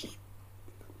sense.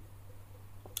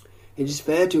 It is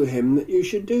fair to him that you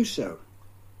should do so.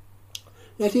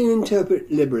 Let him interpret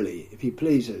liberally, if he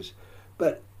pleases,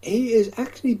 but he is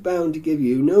actually bound to give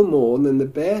you no more than the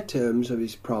bare terms of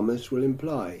his promise will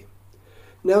imply.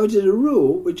 Now it is a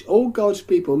rule which all God's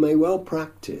people may well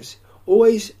practice,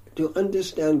 always to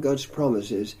understand God's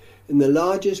promises in the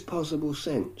largest possible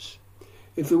sense.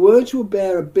 If the words will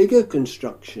bear a bigger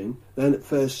construction than at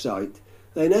first sight,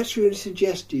 they naturally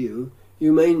suggest to you,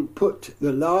 you may put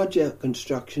the larger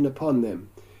construction upon them.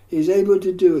 He is able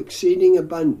to do exceeding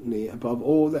abundantly above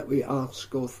all that we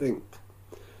ask or think.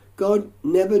 God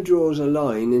never draws a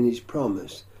line in his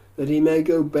promise that he may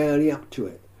go barely up to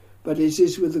it, but it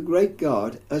is with the great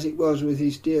God as it was with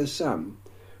his dear Son,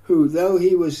 who, though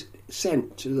he was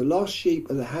sent to the lost sheep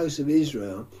of the house of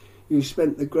Israel, who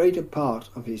spent the greater part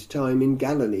of his time in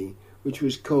Galilee, which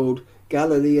was called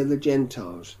Galilee of the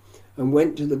Gentiles, and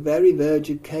went to the very verge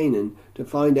of Canaan to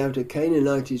find out a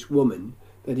Canaanitish woman,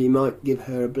 that he might give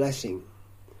her a blessing.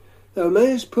 Thou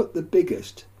mayest put the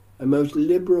biggest and most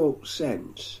liberal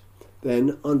sense,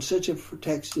 then, on such a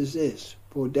text as this,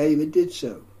 for David did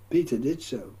so, Peter did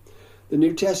so. The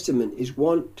New Testament is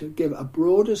wont to give a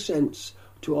broader sense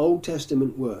to Old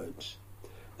Testament words,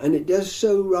 and it does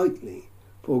so rightly,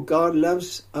 For God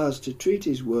loves us to treat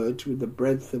his words with the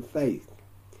breadth of faith.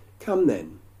 Come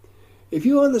then, if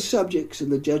you are the subjects of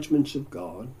the judgments of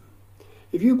God,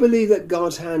 if you believe that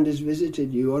God's hand has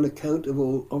visited you on account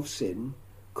of sin,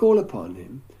 call upon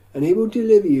him, and he will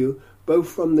deliver you both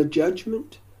from the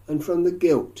judgment and from the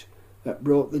guilt that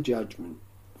brought the judgment,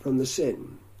 from the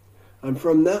sin, and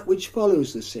from that which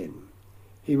follows the sin.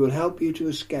 He will help you to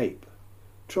escape.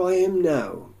 Try him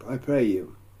now, I pray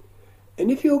you.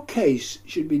 And if your case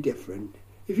should be different,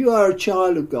 if you are a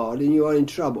child of God and you are in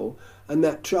trouble, and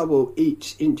that trouble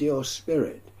eats into your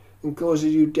spirit and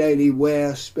causes you daily wear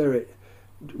of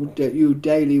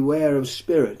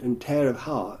spirit and tear of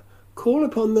heart, call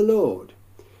upon the Lord.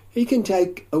 He can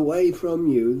take away from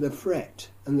you the fret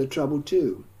and the trouble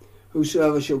too.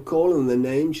 Whosoever shall call on the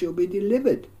name shall be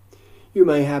delivered. You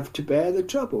may have to bear the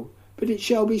trouble, but it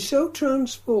shall be so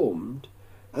transformed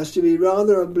as to be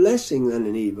rather a blessing than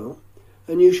an evil,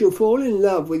 and you shall fall in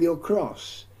love with your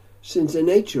cross, since the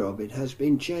nature of it has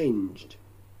been changed.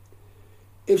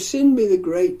 If sin be the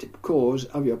great cause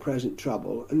of your present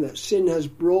trouble, and that sin has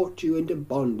brought you into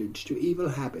bondage to evil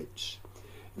habits,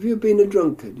 if you have been a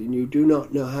drunkard and you do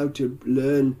not know how to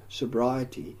learn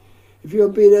sobriety, if you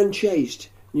have been unchaste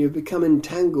and you have become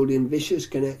entangled in vicious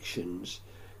connections,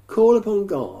 call upon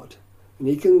God, and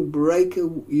he can break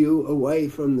you away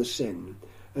from the sin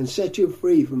and set you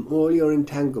free from all your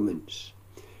entanglements.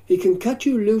 He can cut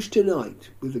you loose tonight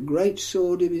with the great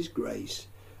sword of his grace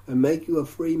and make you a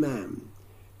free man.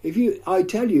 I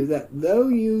tell you that though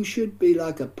you should be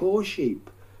like a poor sheep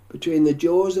between the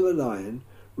jaws of a lion,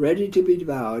 ready to be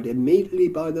devoured immediately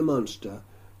by the monster,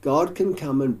 God can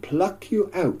come and pluck you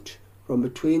out from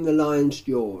between the lion's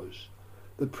jaws.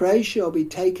 The prey shall be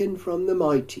taken from the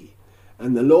mighty,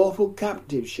 and the lawful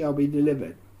captive shall be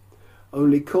delivered.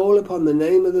 Only call upon the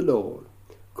name of the Lord.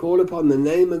 Call upon the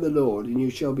name of the Lord, and you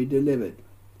shall be delivered.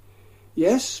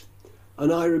 Yes,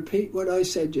 and I repeat what I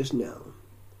said just now.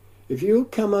 If you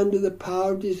come under the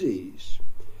power of disease,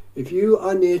 if you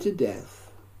are near to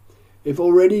death, if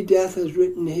already death has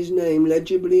written his name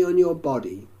legibly on your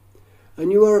body,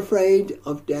 and you are afraid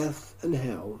of death and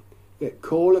hell, yet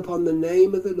call upon the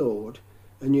name of the Lord,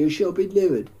 and you shall be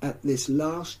delivered at this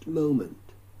last moment.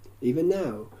 Even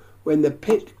now, when the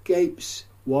pit gapes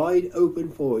wide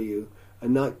open for you,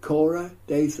 and like Korah,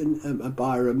 Dathan, and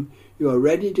Abiram, you are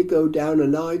ready to go down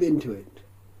alive into it.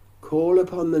 Call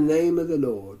upon the name of the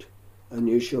Lord, and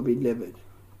you shall be delivered.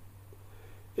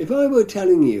 If I were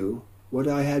telling you what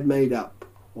I had made up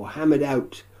or hammered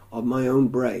out of my own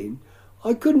brain,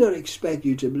 I could not expect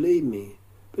you to believe me.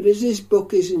 But as this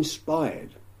book is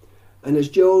inspired, and as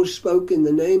Joel spoke in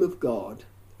the name of God,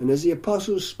 and as the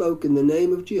apostles spoke in the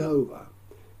name of Jehovah,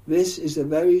 this is the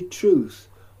very truth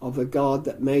of the God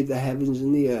that made the heavens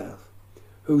and the earth.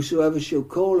 Whosoever shall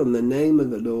call on the name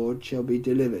of the Lord shall be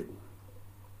delivered.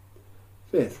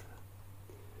 Fifth,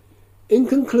 in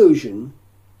conclusion,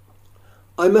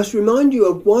 I must remind you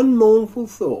of one mournful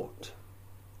thought.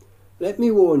 Let me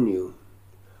warn you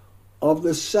of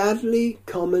the sadly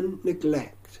common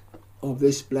neglect of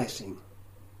this blessing.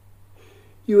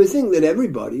 You would think that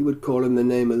everybody would call on the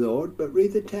name of the Lord, but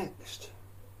read the text.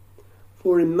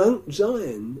 For in Mount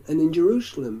Zion and in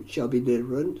Jerusalem shall be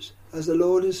deliverance, as the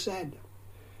Lord has said.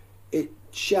 It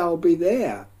shall be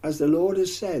there, as the Lord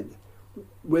has said.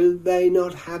 Will they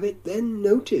not have it then?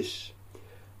 Notice.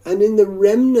 And in the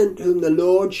remnant whom the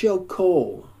Lord shall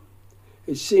call.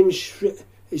 It seems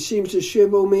to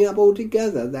shrivel me up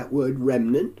altogether, that word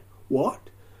remnant.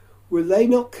 What? Will they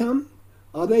not come?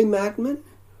 Are they madmen?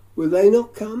 Will they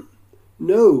not come?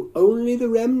 No, only the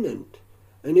remnant.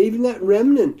 And even that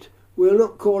remnant will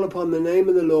not call upon the name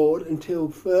of the Lord until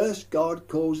first God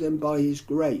calls them by his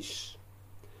grace.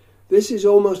 This is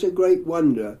almost a great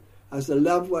wonder, as the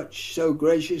love which so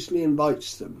graciously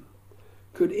invites them.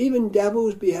 Could even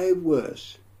devils behave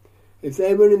worse? If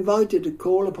they were invited to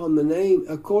call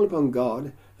upon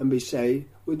God and be saved,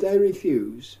 would they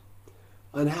refuse?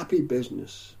 Unhappy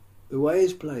business. The way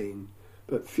is plain,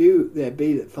 but few there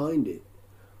be that find it.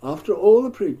 After all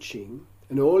the preaching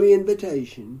and all the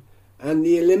invitation and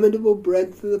the illimitable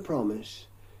breadth of the promise,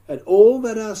 that all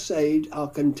that are saved are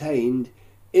contained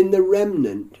in the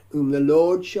remnant whom the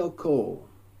Lord shall call.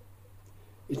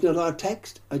 Is not our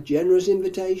text a generous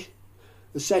invitation?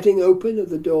 The setting open of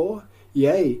the door,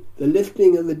 yea, the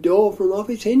lifting of the door from off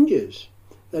its hinges,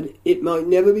 that it might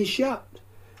never be shut.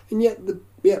 And yet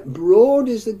broad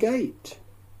is the gate,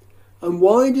 and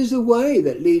wide is the way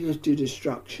that leadeth to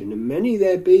destruction, and many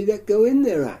there be that go in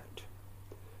thereat.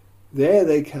 There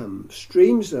they come,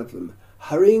 streams of them,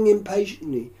 hurrying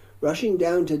impatiently, rushing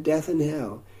down to death and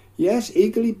hell. Yes,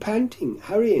 eagerly panting,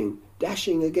 hurrying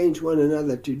dashing against one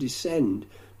another to descend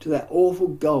to that awful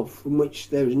gulf from which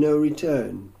there is no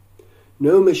return.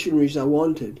 No missionaries are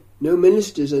wanted, no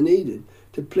ministers are needed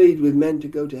to plead with men to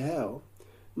go to hell.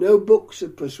 No books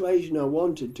of persuasion are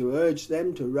wanted to urge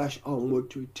them to rush onward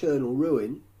to eternal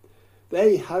ruin.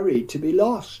 They hurry to be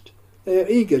lost. They are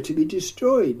eager to be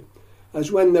destroyed,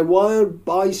 as when the wild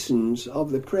bisons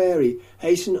of the prairie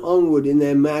hasten onward in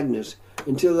their madness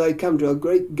until they come to a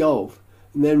great gulf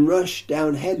and then rush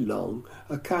down headlong,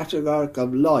 a cataract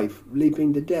of life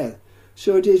leaping to death.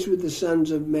 So it is with the sons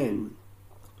of men.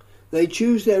 They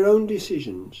choose their own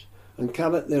decisions and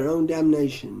covet their own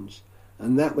damnations,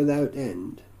 and that without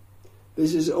end.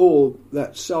 This is all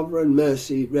that sovereign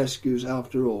mercy rescues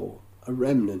after all, a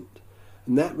remnant,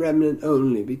 and that remnant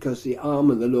only because the arm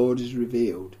of the Lord is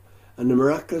revealed, and the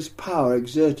miraculous power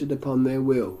exerted upon their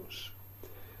wills.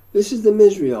 This is the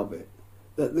misery of it,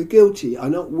 that the guilty are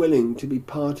not willing to be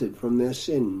parted from their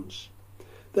sins.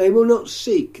 They will not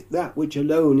seek that which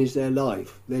alone is their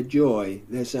life, their joy,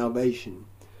 their salvation.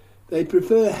 They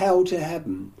prefer hell to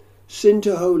heaven, sin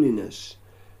to holiness.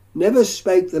 Never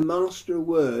spake the Master a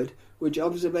word which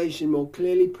observation more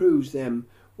clearly proves them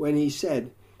when he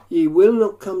said, Ye will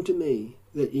not come to me,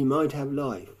 that ye might have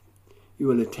life. You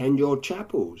will attend your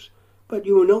chapels, but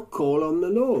you will not call on the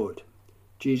Lord.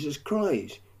 Jesus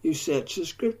cries, You search the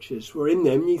Scriptures, for in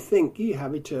them ye think ye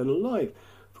have eternal life,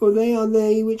 for they are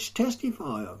they which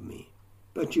testify of me.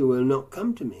 But you will not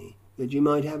come to me, that ye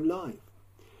might have life.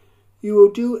 You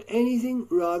will do anything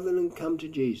rather than come to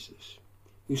Jesus.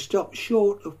 You stop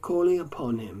short of calling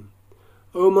upon him.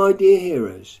 O my dear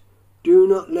hearers, do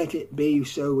not let it be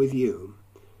so with you.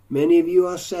 Many of you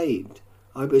are saved.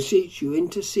 I beseech you,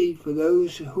 intercede for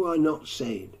those who are not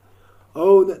saved.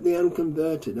 Oh, that the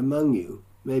unconverted among you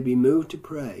may be moved to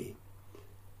pray.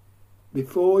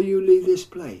 Before you leave this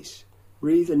place,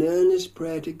 breathe an earnest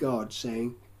prayer to God,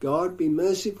 saying, God, be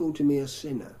merciful to me, a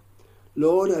sinner.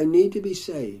 Lord, I need to be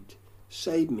saved.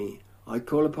 Save me. I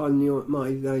call upon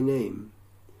thy name.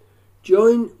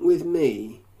 Join with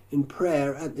me in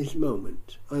prayer at this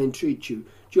moment. I entreat you.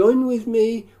 Join with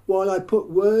me while I put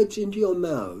words into your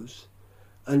mouths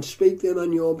and speak them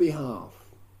on your behalf.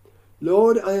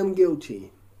 Lord, I am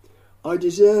guilty. I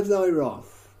deserve thy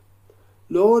wrath.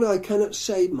 Lord, I cannot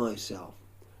save myself.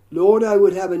 Lord, I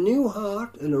would have a new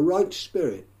heart and a right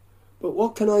spirit. But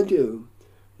what can I do?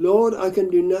 Lord, I can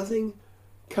do nothing.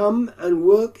 Come and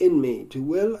work in me to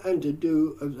will and to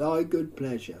do of thy good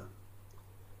pleasure.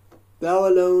 Thou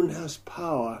alone hast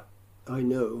power, I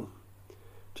know,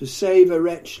 to save a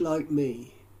wretch like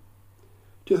me.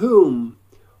 To whom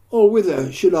or whither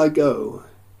should I go,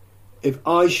 if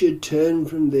I should turn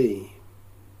from thee?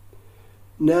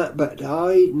 But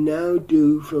I now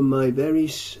do from my very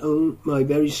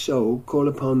soul call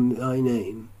upon thy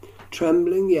name.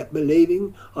 Trembling yet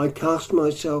believing, I cast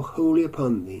myself wholly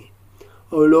upon thee.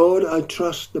 O Lord, I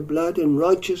trust the blood and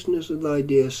righteousness of thy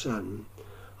dear Son.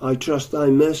 I trust thy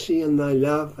mercy and thy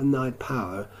love and thy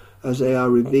power as they are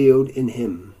revealed in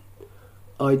him.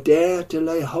 I dare to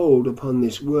lay hold upon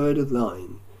this word of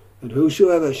thine, that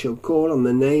whosoever shall call on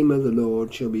the name of the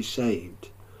Lord shall be saved.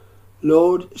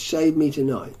 Lord, save me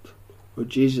tonight, for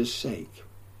Jesus' sake.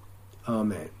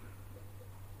 Amen.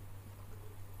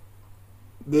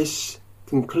 This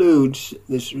concludes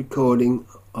this recording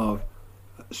of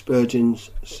Spurgeon's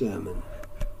sermon.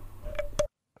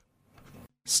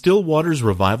 Still Waters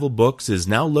Revival Books is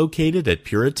now located at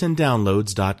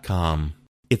PuritanDownloads.com.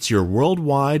 It's your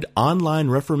worldwide online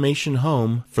Reformation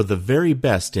home for the very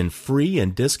best in free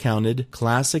and discounted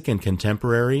classic and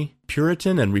contemporary,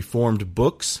 Puritan and Reformed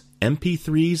books,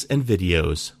 MP3s, and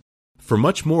videos. For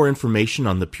much more information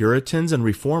on the Puritans and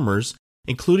Reformers,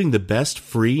 including the best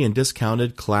free and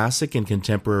discounted classic and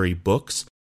contemporary books,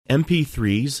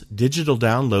 MP3s, digital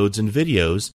downloads, and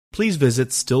videos, please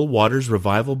visit Still Waters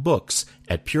Revival Books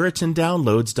at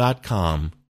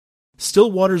PuritanDownloads.com.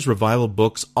 Still Waters Revival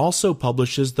Books also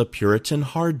publishes the Puritan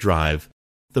Hard Drive,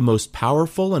 the most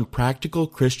powerful and practical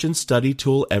Christian study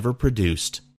tool ever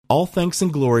produced. All thanks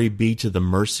and glory be to the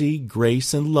mercy,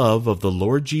 grace, and love of the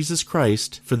Lord Jesus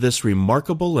Christ for this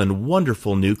remarkable and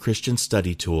wonderful new Christian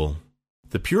study tool.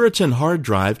 The Puritan Hard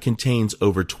Drive contains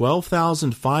over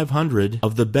 12,500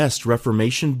 of the best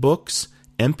Reformation books,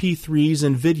 MP3s,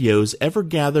 and videos ever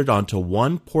gathered onto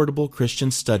one portable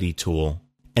Christian study tool.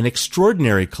 An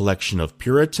extraordinary collection of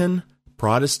Puritan,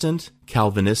 Protestant,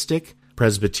 Calvinistic,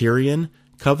 Presbyterian,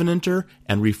 Covenanter,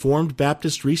 and Reformed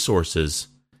Baptist resources.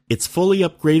 It's fully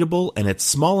upgradable and it's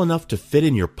small enough to fit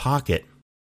in your pocket.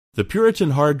 The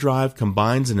Puritan hard drive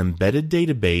combines an embedded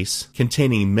database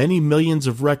containing many millions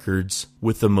of records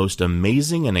with the most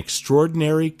amazing and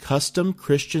extraordinary custom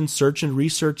Christian search and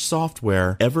research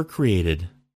software ever created.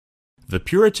 The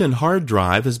Puritan hard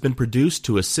drive has been produced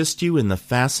to assist you in the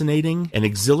fascinating and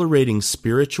exhilarating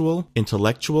spiritual,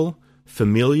 intellectual,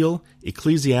 familial,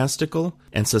 ecclesiastical,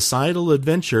 and societal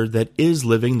adventure that is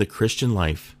living the Christian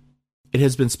life. It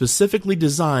has been specifically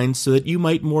designed so that you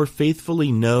might more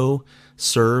faithfully know,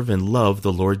 serve, and love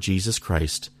the Lord Jesus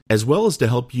Christ, as well as to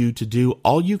help you to do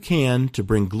all you can to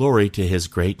bring glory to His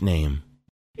great name.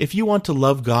 If you want to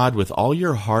love God with all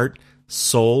your heart,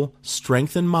 soul,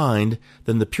 strength, and mind,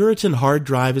 then the Puritan hard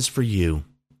drive is for you.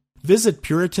 Visit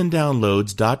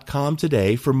PuritanDownloads.com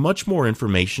today for much more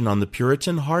information on the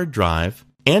Puritan hard drive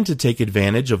and to take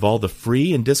advantage of all the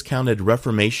free and discounted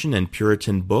Reformation and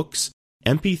Puritan books,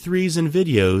 MP3s, and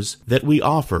videos that we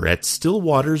offer at Still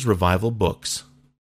Waters Revival Books.